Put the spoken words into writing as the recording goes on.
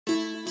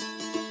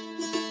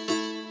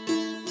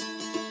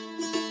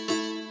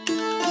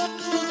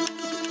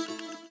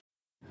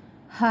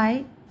Hi,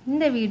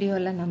 இந்த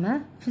வீடியோல நம்ம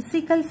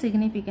physical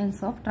significance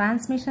of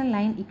transmission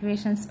line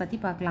equations பத்தி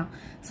பார்க்கலாம்.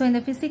 So இந்த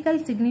physical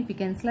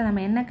significanceல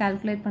நம்ம என்ன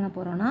calculate பண்ண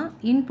போறோம்னா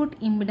input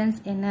impedance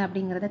என்ன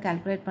அப்படிங்கறத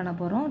calculate பண்ண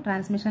போறோம்.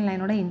 Transmission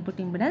lineோட input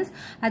impedance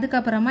அதுக்கு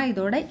அப்புறமா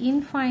இதோட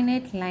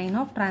infinite line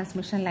of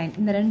transmission line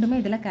இந்த ரெண்டுமே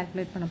இதல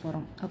calculate பண்ண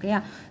போறோம். ஓகேயா?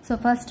 So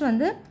first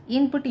வந்து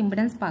input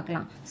impedance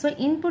பார்க்கலாம். So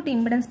input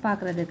impedance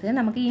பார்க்கிறதுக்கு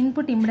நமக்கு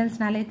input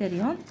impedanceனாலே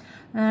தெரியும்.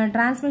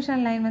 Transmission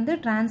line வந்து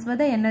transfer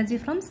the energy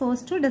from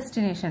source to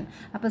destination.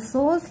 அப்ப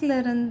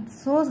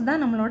source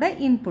தான் நம்மளோட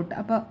input.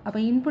 அப்ப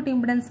input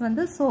impedance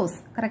வந்து source,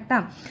 கரெக்ட்டா?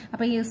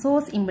 அப்ப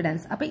source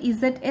impedance. அப்ப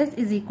ZS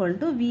is equal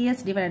to VS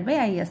divided by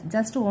IS.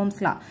 Just Ohm's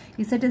law.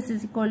 ZS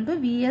is equal to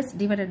VS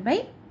divided by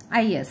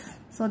IS.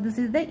 So this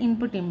is the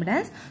input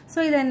impedance. So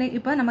இத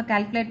இப்ப நம்ம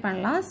calculate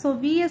பண்ணலாம். So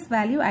VS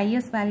value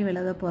IS value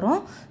எழுத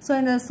போறோம். So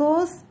இந்த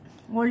source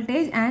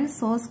voltage and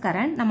source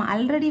current நம்ம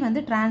already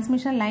வந்து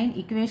transmission line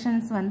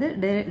equations வந்து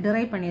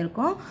derive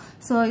பண்ணியிருக்கோம்.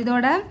 So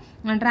இதோட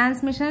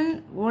transmission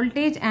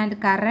voltage and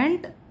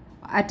current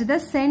at the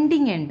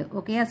sending end.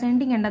 Okay,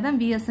 sending end தான்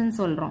VS ன்னு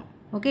சொல்றோம்.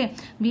 Okay,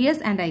 VS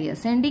and IS,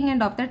 sending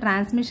end of the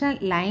transmission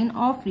line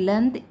of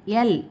length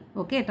L.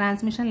 Okay,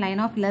 transmission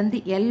line of length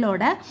L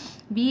ஓட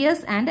VS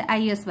and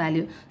IS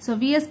value. So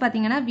VS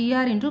பாத்தீங்கன்னா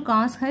VR into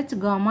cos H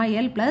gamma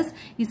L plus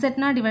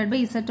Z0 divided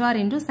by ZR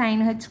into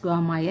sin H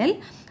gamma L.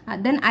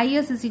 Then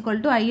IS is equal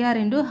to IR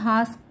into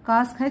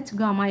cos H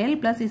gamma L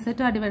plus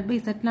ZR divided by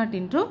Z0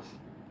 into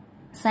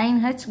sin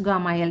H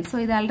gamma L. So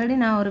இது already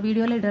நான் ஒரு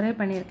வீடியோல derive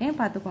பண்ணியிருக்கேன்,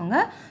 பார்த்துக்கோங்க.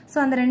 So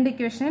அந்த ரெண்டு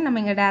equation நம்ம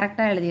இங்க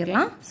டைரக்டா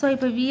எழுதிரலாம். So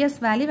இப்போ VS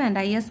value and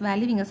IS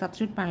value இங்க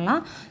substitute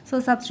பண்ணலாம். So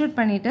substitute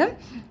பண்ணிட்டு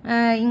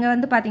இங்க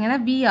வந்து பாத்தீங்கன்னா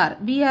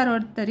VR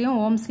ஓட தெரியும்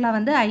Ohm's law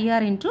வந்து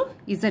IR into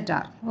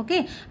ZR. ஓகே,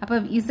 அப்ப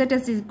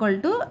ZS is equal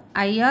to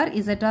IR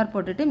ZR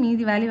போட்டுட்டு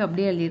மீதி வேல்யூ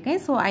அப்படியே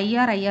எழுதியிருக்கேன். So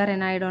IR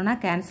என்ன ஆயிடும்னா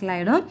கேன்சல்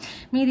ஆயிடும்.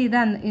 மீதி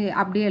தான்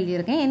அப்படியே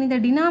எழுதியிருக்கேன். இந்த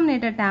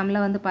டினாமினேட்டர்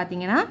டேர்ம்ல வந்து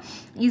பாத்தீங்கன்னா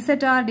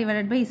ZR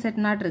divided by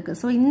Z0 இருக்கு.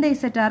 So இந்த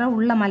ZR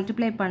உள்ள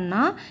மல்டிப்ளை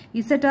பண்ணா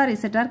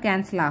ZR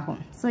கேன்சல் ஆகும்.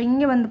 So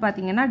இங்க வந்து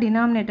பாத்தீங்கன்னா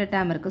டினாமினேட்டர்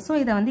டேர்ம் இருக்கு. So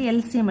இத வந்து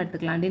LCM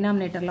எடுத்துக்கலாம்.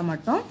 டினாமினேட்டர்ல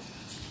மட்டும்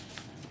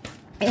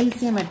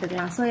LCM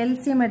எடுத்துக்கலாம். So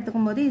LCM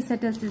எடுத்துக்கும்போது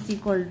ZS is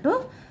equal to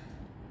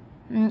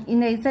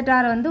இந்த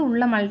ZR வந்து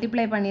உள்ள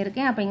மல்டிப்ளை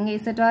பண்ணியிருக்கேன். அப்ப இங்க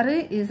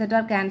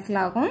ZR கேன்சல்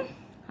ஆகும்.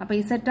 அப்ப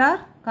ZR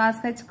cos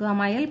H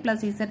gamma L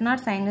plus Z0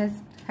 sin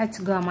H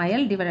gamma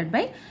L divided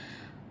by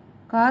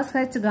cos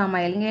H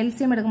gamma L. இங்க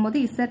LCM எடுக்கும்போது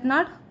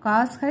Z0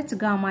 cos H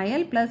gamma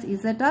L plus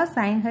ZR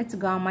sin H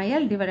gamma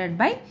L divided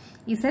by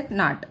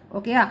Z0.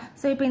 ஓகேயா?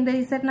 So இப்போ இந்த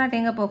Z0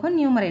 எங்க போகும்?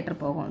 Numerator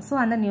போகும். So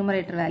அந்த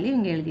numerator value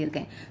இங்க எழுதி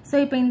இருக்கேன். சோ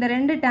இப்போ இந்த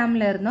ரெண்டு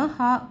டேர்ம்ல இருந்தோம்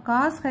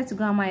cos H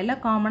gamma L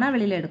காமனா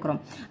வெளியில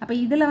எடுக்கிறோம். அப்ப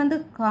இதுல வந்து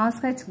cos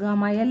H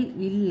gamma L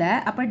இல்ல.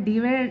 அப்ப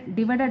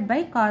divided by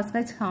cos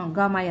H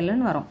gamma L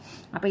ன்னு வரும்.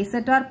 அப்ப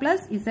ZR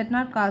plus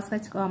Z0 cos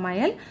H gamma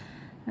L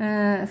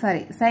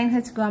sin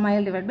H gamma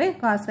L divided by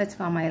cos H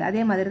gamma L.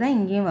 அதே மாதிரி தான்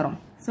இங்கேயும் வரும்.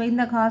 So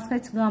இந்த cos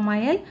H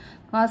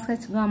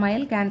gamma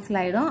L cancel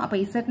ஆயிடும். அப்ப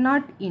Z0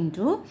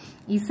 into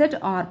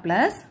ZR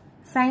plus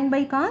sin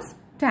by cos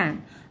tan.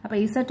 அப்ப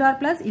ZR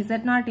plus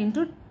Z0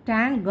 into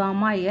tan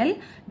gamma L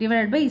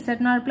divided by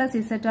Z0 plus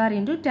ZR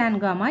into tan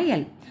gamma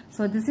L.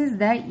 So this is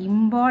the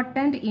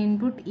important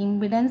input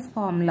impedance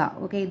formula.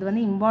 Okay, இது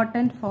வந்து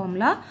important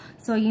formula.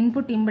 So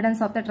input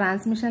impedance of the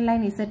transmission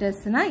line ZS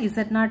na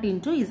Z0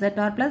 into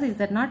ZR plus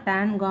Z0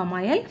 tan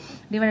gamma L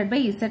divided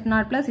by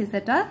Z0 plus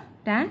ZR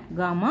tan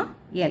gamma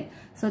L.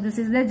 So this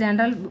is the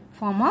general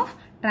form of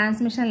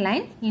transmission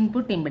line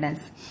input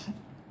impedance.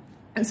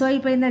 So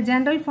இப்போ இந்த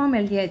general form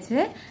எழுதியாச்சு.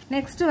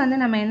 Next வந்து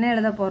நம்ம என்ன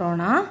எழுத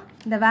போறோம்னா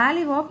the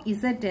value of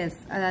ZS,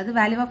 அதாவது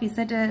value of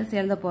ZS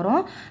எழுத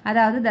போறோம்.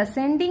 அதாவது the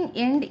sending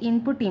end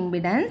input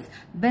impedance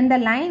when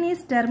the line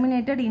is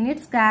terminated in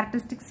its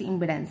characteristics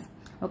impedance.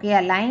 Okay,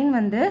 line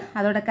வந்து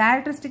அதோட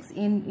கேரக்டரிஸ்டிக்ஸ்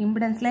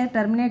இம்பிடன்ஸ்ல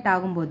டெர்மினேட்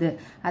ஆகும்போது,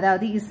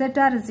 அதாவது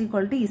ZR is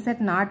equal to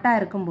Z0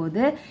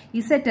 இருக்கும்போது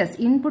ZS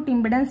இன்புட்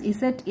இம்பிடன்ஸ்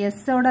ZS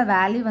ஓட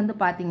வேல்யூ வந்து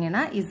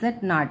பாத்தீங்கன்னா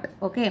Z0.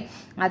 ஓகே,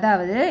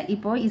 அதாவது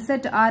இப்போ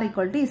ZR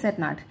equal to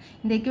Z0.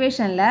 இந்த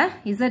ஈக்குவேஷன்ல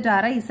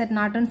ZR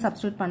Z0 ன்னு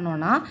சப்ஸ்டிட்யூட்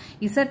பண்ணோம்னா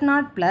Z0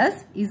 plus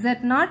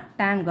Z0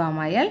 tan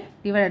gamma L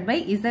divided by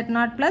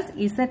Z0 plus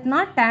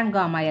Z0 tan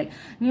gamma L.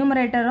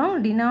 நியூமரேட்டரும்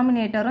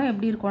டினாமினேட்டரும்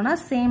எப்படி இருக்கும்னா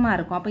சேமா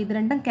இருக்கும். அப்ப இது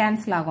ரெண்டும்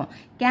கேன்சல் ஆகும்.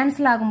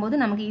 கேன்சல் ஆகும்போது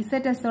நமக்கு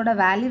ZS ஓட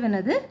வேல்யூ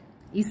என்னது?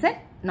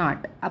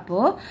 Z0. அப்போ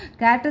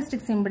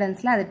characteristics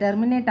impedanceல அது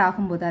terminate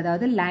ஆகும்போது,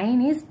 அதாவது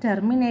line is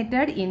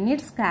terminated in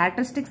its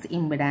characteristics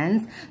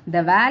impedance,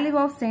 the value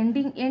of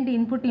sending end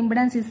input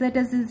impedance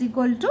ZS is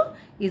equal to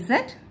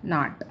Z0.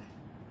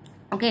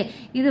 Okay,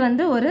 இது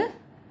வந்து ஒரு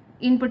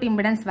input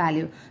impedance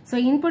value. So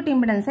input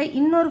impedance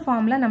இன்னொரு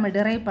ஃபார்ம்ல நம்ம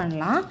derive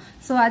பண்ணலாம்.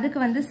 So அதுக்கு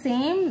வந்து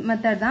same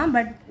method தான்,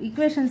 but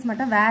equations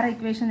மட்டும் வேற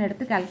equation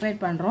எடுத்து calculate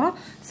பண்றோம்.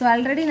 So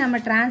already நம்ம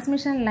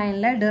transmission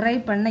lineல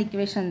derive பண்ண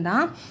equation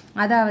தான்.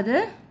 அதாவது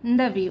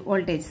இந்த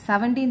voltage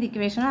 17th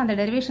equation அந்த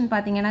derivation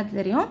பாத்தீங்கன்னா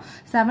தெரியும்.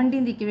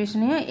 17th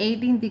equationையும்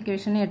 18th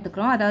equationையும்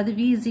எடுத்துக்கிறோம். அதாவது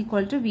V is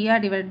equal to VR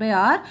divided by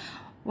R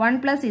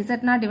 1 plus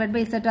Z0 divided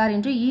by ZR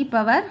into e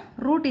power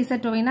root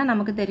ZOV னா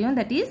நமக்கு தெரியும்,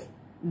 that is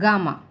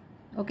gamma.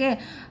 Okay,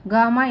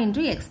 gamma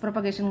into x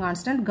propagation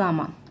constant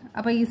gamma.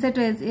 அப்ப z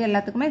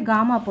எல்லாத்துக்குமே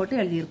gamma போட்டு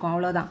எழுதியிருக்கோம்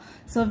அவ்வளவுதான்.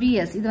 So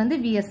vs இது வந்து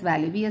vs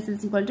value. vs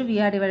is equal to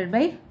vr divided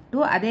by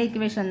 2. அதே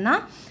equation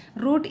தான்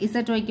root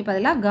zy க்கு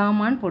பதிலா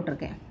gammaன்னு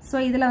போட்டிருக்கேன். So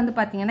இதுல வந்து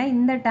பாத்தீங்கன்னா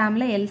இந்த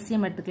டேர்ம்ல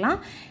LCM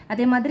எடுத்துக்கலாம்.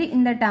 அதே மாதிரி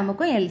இந்த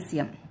டேர்முக்கும்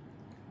LCM.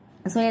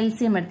 So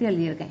LCM எடுத்து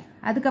எழுதியிருக்கேன்.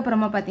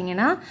 அதுக்கப்புறமா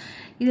பாத்தீங்கன்னா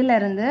இதுல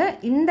இருந்து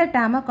இந்த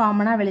டேர்மை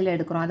காமனா வெளியில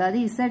எடுக்கிறோம். அதாவது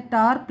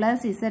zr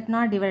plus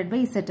z0 divided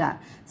by zr.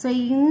 So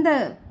இந்த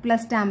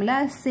plus டேர்ம்ல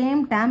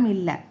சேம் டேர்ம்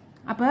இல்ல.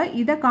 அப்ப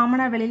இத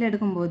காமனா வெளியில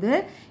எடுக்கும்போது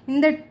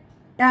இந்த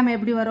டேர்ம்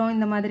எப்படி வரும்?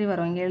 இந்த மாதிரி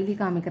வரும். இங்க எழுதி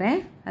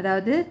காமிக்கிறேன்.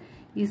 அதாவது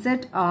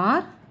zr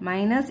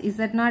minus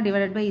z0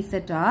 divided by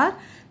zr.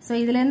 So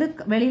இதுல இருந்து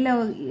வெளியில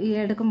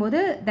எடுக்கும்போது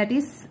that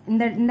is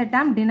இந்த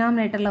டேர்ம்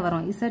டினாமினேட்டர்ல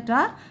வரும்.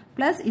 zr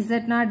plus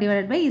z0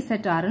 divided by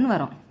zr ன்னு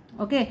வரும்.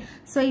 ஓகே,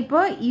 சோ இப்போ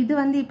இது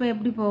வந்து இப்போ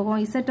எப்படி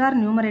போகும்? zr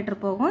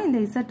நியூமரேட்டர் போகும். இந்த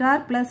zr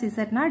plus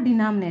z0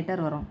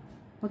 டினாமினேட்டர் வரும்.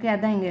 ஓகே,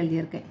 அதான் இங்க எழுதி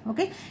இருக்கேன்.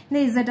 ஓகே,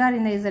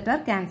 இந்த zr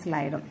கேன்சல்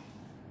ஆயிடும்.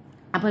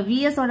 அப்ப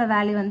vs ஓட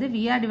வேல்யூ வந்து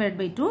vr divided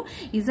by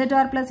 2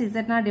 zr plus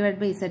z0 divided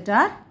by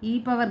zr e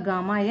power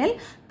gamma l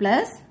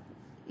plus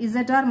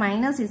zr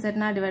minus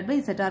z0 divided by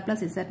zr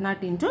plus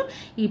z0 into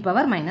e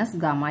power minus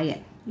gamma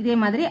l. இதே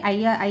மாதிரி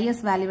is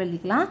value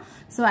எழுதிக்கலாம்.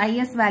 So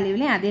is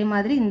வேல்யூலயும் அதே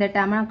மாதிரி இந்த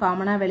டேர்மை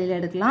காமனா வெளியில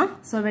எடுக்கலாம்.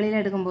 சோ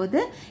வெளியில எடுக்கும்போது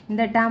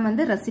இந்த டேர்ம்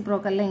வந்து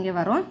ரெசிப்ரோக்கல்ல இங்க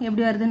வரும்.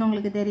 எப்படி வருதுன்னு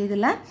உங்களுக்கு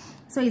தெரியுதுல?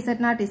 சோ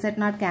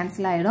z0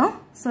 கேன்சல் ஆயிடும்.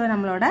 சோ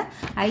நம்மளோட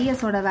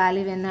is ஓட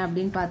வேல்யூ என்ன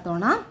அப்படினு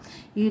பார்த்தோம்னா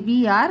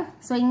vr.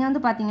 சோ இங்க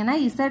வந்து பாத்தீங்கன்னா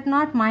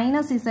z0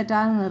 minus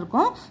zr ன்னு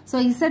இருக்கும். சோ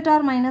zr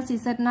minus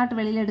z0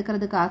 வெளியில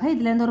எடுக்கிறதுக்காக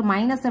இதுல இருந்து ஒரு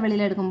மைனஸ்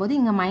வெளியில எடுக்கும்போது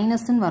இங்க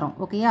மைனஸ் ன்னு வரும்.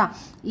 ஓகேயா?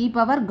 e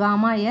power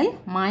gamma l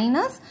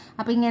minus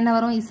அப்ப இங்க என்ன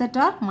வரும்?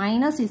 zr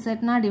minus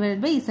z0 divided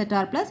by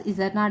zr plus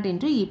z0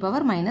 into e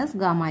power minus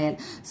gamma l.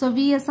 So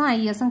vs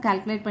and is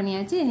calculate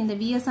பண்ணியாச்சு. இந்த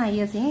vs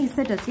and is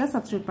zs ல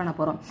சப்ஸ்டிட்யூட் பண்ண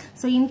போறோம்.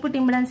 So input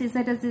impedance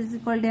zs is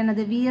equal to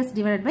என்னது? vs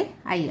divided by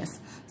is.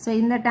 So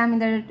இந்த term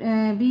இந்த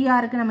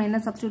vr க்கு நம்ம என்ன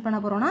சப்ஸ்டிட்யூட் பண்ண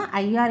போறோம்னா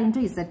ir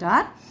into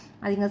zr.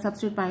 அது இங்க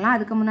சப்ஸ்டிட்யூட் பண்ணலாம்.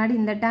 அதுக்கு முன்னாடி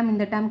இந்த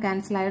டேர்ம்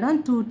கேன்சல் ஆயிடும்.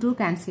 2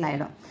 கேன்சல்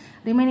ஆயிடும்.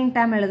 ரிமைனிங்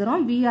டேர்ம்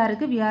எழுதுறோம். vr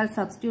க்கு vr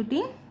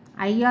substituting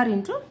ir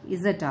into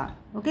zr.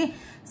 Okay,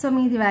 so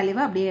மீதி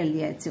வேல்யூவை அப்படியே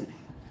எழுதியாச்சு.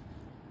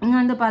 இங்க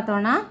வந்து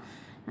பார்த்தோம்னா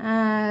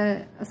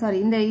சாரி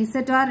இந்த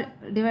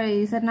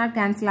z0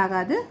 கேன்சல்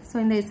ஆகாது. சோ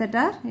இந்த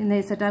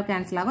zr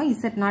கேன்சல் ஆகும்.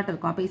 z0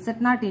 இருக்கும். அப்ப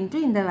z0 into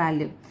இந்த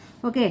வேல்யூ.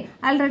 ஓகே,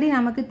 ஆல்ரெடி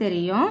நமக்கு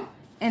தெரியும்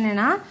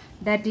என்னன்னா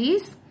that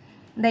is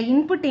the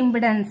input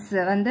impedance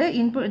வந்து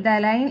the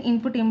line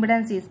input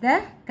impedance is the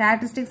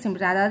characteristics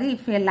impedance. அதாவது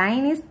if a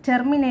line is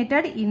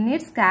terminated in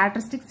its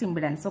characteristics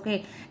impedance. Okay,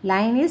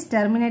 line is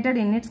terminated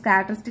in its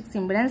characteristics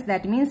impedance,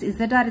 that means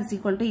zr is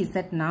equal to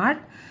z0.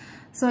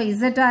 So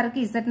zr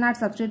க்கு z0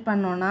 substitute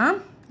பண்ணோம்னா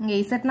இங்க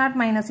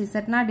z0 minus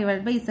z0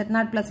 divided by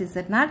z0 plus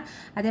z0.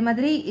 அதே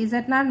மாதிரி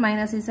z0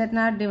 minus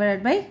z0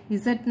 divided by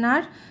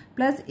z0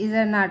 plus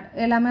z0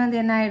 எல்லாமே வந்து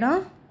என்ன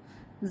ஆயிடும்?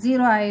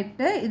 0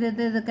 ஆயிட்டு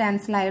இது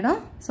கேன்சல் ஆயிடும்.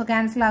 சோ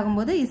கேன்சல்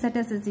ஆகும்போது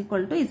zs is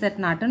equal to z0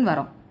 ன்னு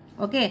வரும்.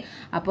 ஓகே,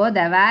 அப்போ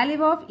the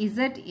value of z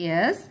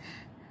is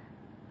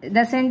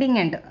the sending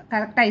end.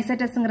 கரெக்ட்டா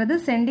zsங்கிறது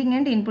sending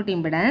end input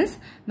impedance.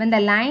 When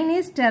the line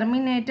is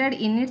terminated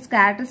in its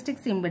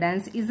characteristics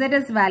impedance,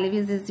 zs value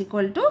is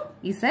equal to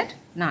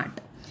z0.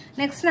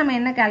 Next நம்ம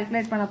என்ன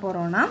calculate பண்ண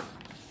போறோம்னா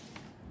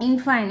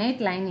infinite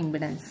line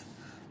impedance.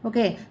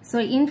 Okay, so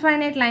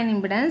infinite line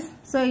impedance.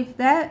 So if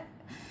the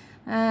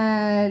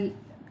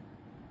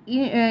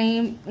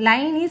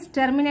line is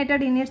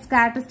terminated in its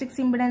characteristics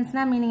impedance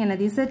na meaning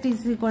enadhu? Z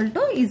is equal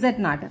to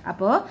Z0.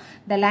 அப்போ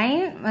the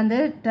line வந்து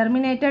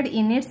terminated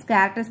in its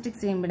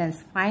characteristics impedance.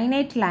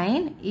 Finite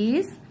line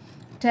is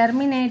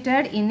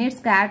terminated in its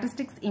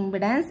characteristics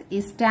impedance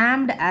is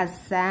termed as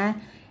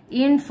an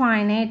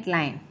infinite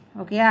line.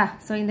 Okay,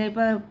 so இந்த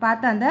இப்ப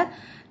பார்த்த அந்த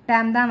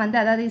term தான் வந்து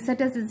அதாவது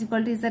zs is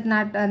equal to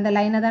z0 அந்த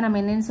லைனை தான் நம்ம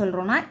என்னன்னு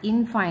சொல்றோம்னா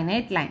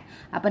infinite line.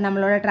 அப்ப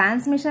நம்மளோட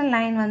transmission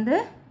line வந்து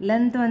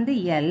length வந்து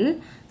L.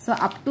 So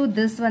up to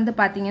this வந்து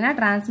பாத்தீங்கன்னா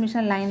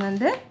transmission line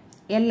வந்து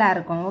L ஆ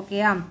இருக்கும்.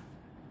 ஓகேயா?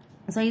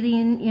 So இது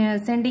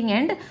sending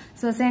end.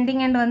 So sending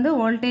end வந்து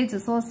voltage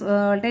source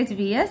voltage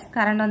Vs,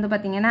 current வந்து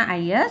பாத்தீங்கன்னா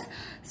Is.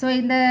 So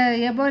இந்த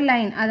above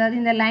line அதாவது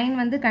இந்த line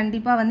வந்து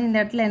கண்டிப்பா வந்து இந்த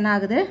இடத்துல என்ன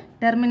ஆகுது?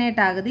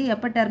 terminate ஆகுது.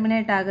 எப்ப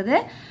terminate ஆகுது?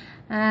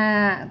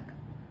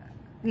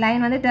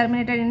 line வந்து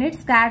terminated in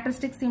its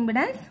characteristics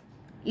impedance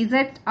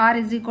zr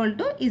is equal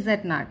to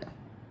z0.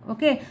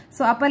 okay,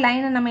 so அப்ப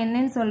line நம்ம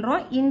என்னன்னு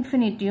சொல்றோம்?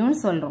 infinity ன்னு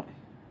சொல்றோம்.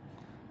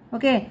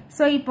 okay,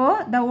 so இப்போ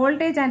the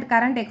voltage and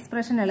current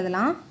expression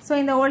எழுதலாம். so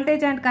இந்த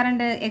voltage and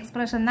current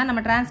expression தான்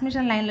நம்ம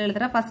transmission lineல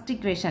எழுதுற first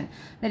equation,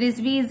 that is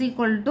v is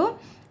equal to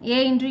a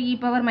into e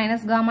power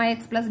minus gamma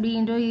x plus b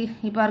into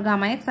e power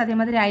gamma x. அதே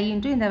மாதிரி i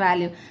into இந்த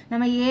value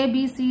நம்ம a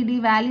b c d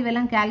value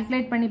எல்லாம்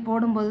calculate பண்ணி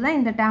போடும்போது தான்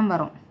இந்த term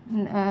வரும்.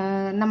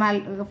 நம்ம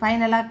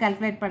ஃபைனலா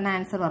கால்குலேட் பண்ண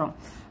ஆன்சர் வரும்.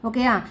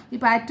 ஓகேயா?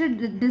 இப்போ at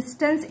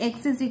distance x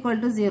is equal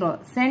to 0,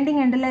 sending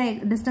endல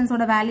distance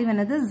ஓட வேல்யூ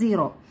என்னது?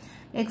 0.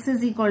 x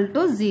is equal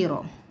to 0.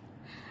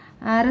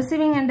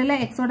 receiving endல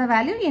x ஓட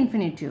வேல்யூ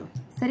infinity.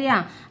 சரியா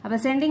அப்ப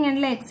சென்டிங்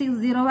எண்ட்ல x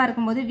 0வா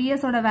இருக்கும்போது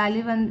vs ஓட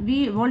வேல்யூ வந்து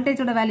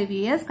வோல்டேஜ் ஓட வேல்யூ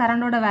vs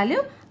கரண்ட் ஓட வேல்யூ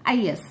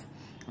is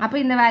அப்ப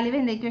இந்த வேல்யூவை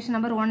இந்த ஈக்குவேஷன்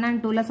நம்பர் 1 and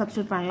 2ல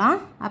சப்ஸ்டிட்யூட் பண்ணலாம்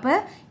அப்ப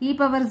e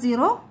power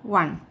 0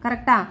 1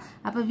 கரெக்ட்டா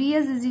அப்ப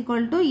vs is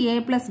equal to a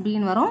plus b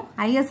ன்னு வரும்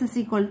is is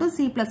equal to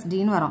c plus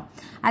d ன்னு வரும்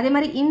அதே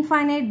மாதிரி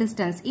infinite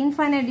distance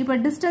இப்ப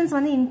distance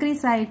வந்து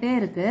இன்கிரீஸ் ஆயிட்டே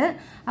இருக்கு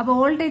அப்ப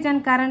வோல்டேஜ்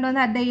and current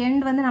வந்து at the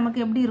end வந்து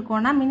நமக்கு எப்படி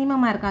இருக்கும்னா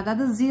மினிமமா இருக்கும்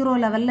அதாவது 0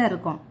 லெவல்ல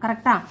இருக்கும்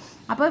கரெக்ட்டா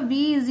அப்ப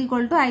v is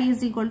equal to I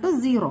is equal to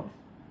 0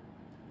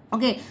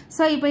 Okay,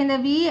 so இப்போ இந்த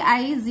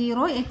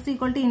vi0 x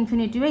equal to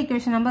infinity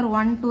equation number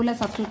 1 2 ல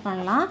substitute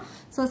பண்ணலாம்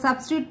so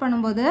substitute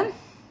பண்ணும்போது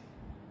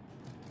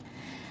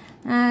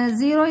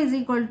 0 is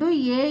equal to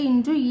a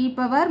into e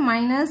power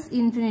minus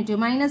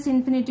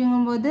infinity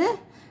ங்கும்போது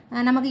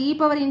நமக்கு e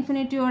power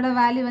infinity ஓட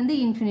value வந்து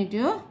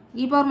infinity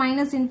e power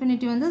minus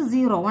infinity வந்து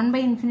 0 1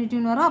 by infinity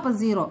ன்னு வரும் அப்ப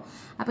 0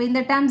 அப்ப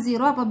இந்த term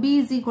 0 அப்ப b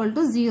is equal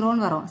to 0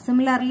 ன்னு வரும்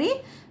similarly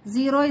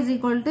 0 is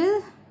equal to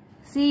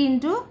c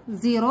into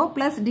 0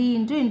 plus d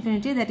into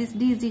infinity that is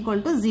d is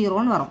equal to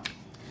 0 ன்னு வரும்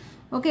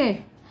okay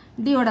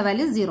d ஓட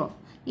வேல்யூ 0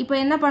 இப்போ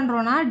என்ன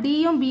பண்றோம்னா d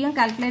யும் b யும்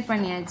கால்குலேட்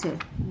பண்ணியாச்சு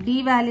d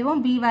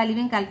வேல்யூவும் b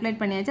வேல்யூவையும்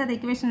கால்குலேட் பண்ணியாச்சு அத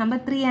ஈக்குவேஷன்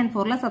நம்பர் 3 and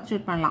 4 ல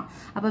சப்ஸ்டிட்யூட் பண்ணலாம்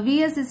அப்ப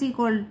vs is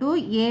equal to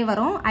a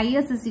வரும்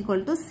is is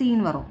equal to c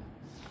ன்னு வரும்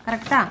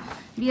கரெக்ட்டா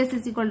vs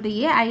is equal to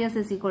a is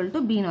is equal to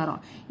b ன்னு வரும்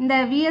இந்த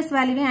vs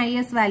வேல்யூவையும்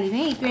is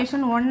வேல்யூவையும்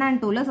ஈக்குவேஷன் 1 and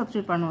 2 ல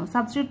சப்ஸ்டிட்யூட் பண்ணுவோம்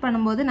சப்ஸ்டிட்யூட்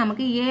பண்ணும்போது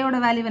நமக்கு a ஓட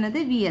வேல்யூ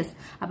என்னது vs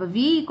அப்ப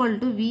v equal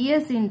to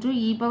vs into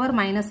e power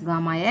minus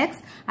gamma x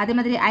அதே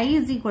மாதிரி I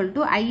is equal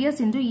to is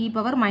into e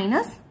power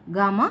minus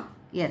gamma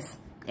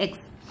x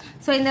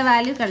so இந்த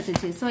வேல்யூ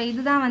கிடைச்சிச்சு so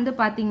இதுதான் வந்து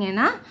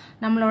பாத்தீங்கன்னா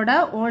நம்மளோட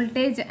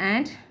voltage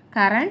and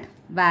current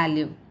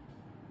value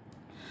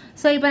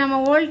so இப்போ நம்ம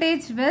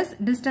voltage with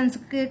distance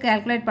க்கு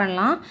calculate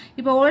பண்ணலாம்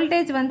இப்போ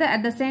voltage வந்து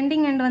at the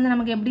sending end வந்து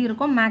நமக்கு எப்படி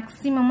இருக்கும்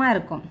maximum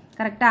இருக்கும்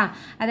கரெக்ட்டா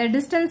அத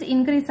distance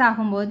increase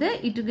ஆகும்போது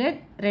it get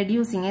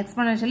reducing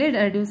exponentially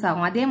reduce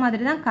ஆகும் அதே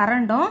மாதிரி தான்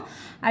currentம்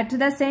at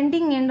the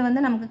sending end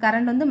வந்து நமக்கு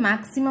current வந்து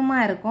maximum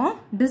இருக்கும்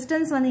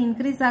distance வந்து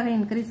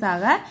increase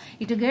ஆக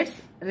it gets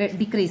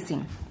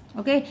decreasing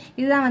okay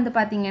இதுதான் வந்து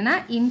பாத்தீங்கன்னா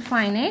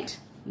infinite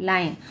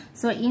line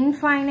so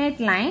infinite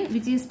line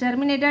which is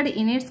terminated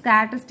in its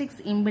characteristics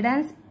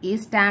impedance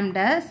is termed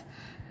as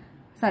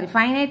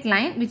finite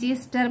line which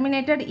is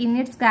terminated in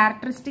its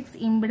characteristics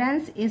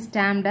impedance is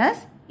termed as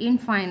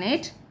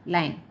infinite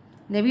line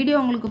இந்த video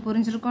உங்களுக்கு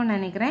புரிஞ்சிருக்கும்னு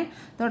நினைக்கிறேன்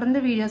தொடர்ந்து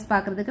videos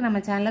பார்க்கிறதுக்கு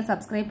நம்ம சேனலை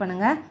subscribe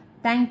பண்ணுங்க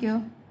thank you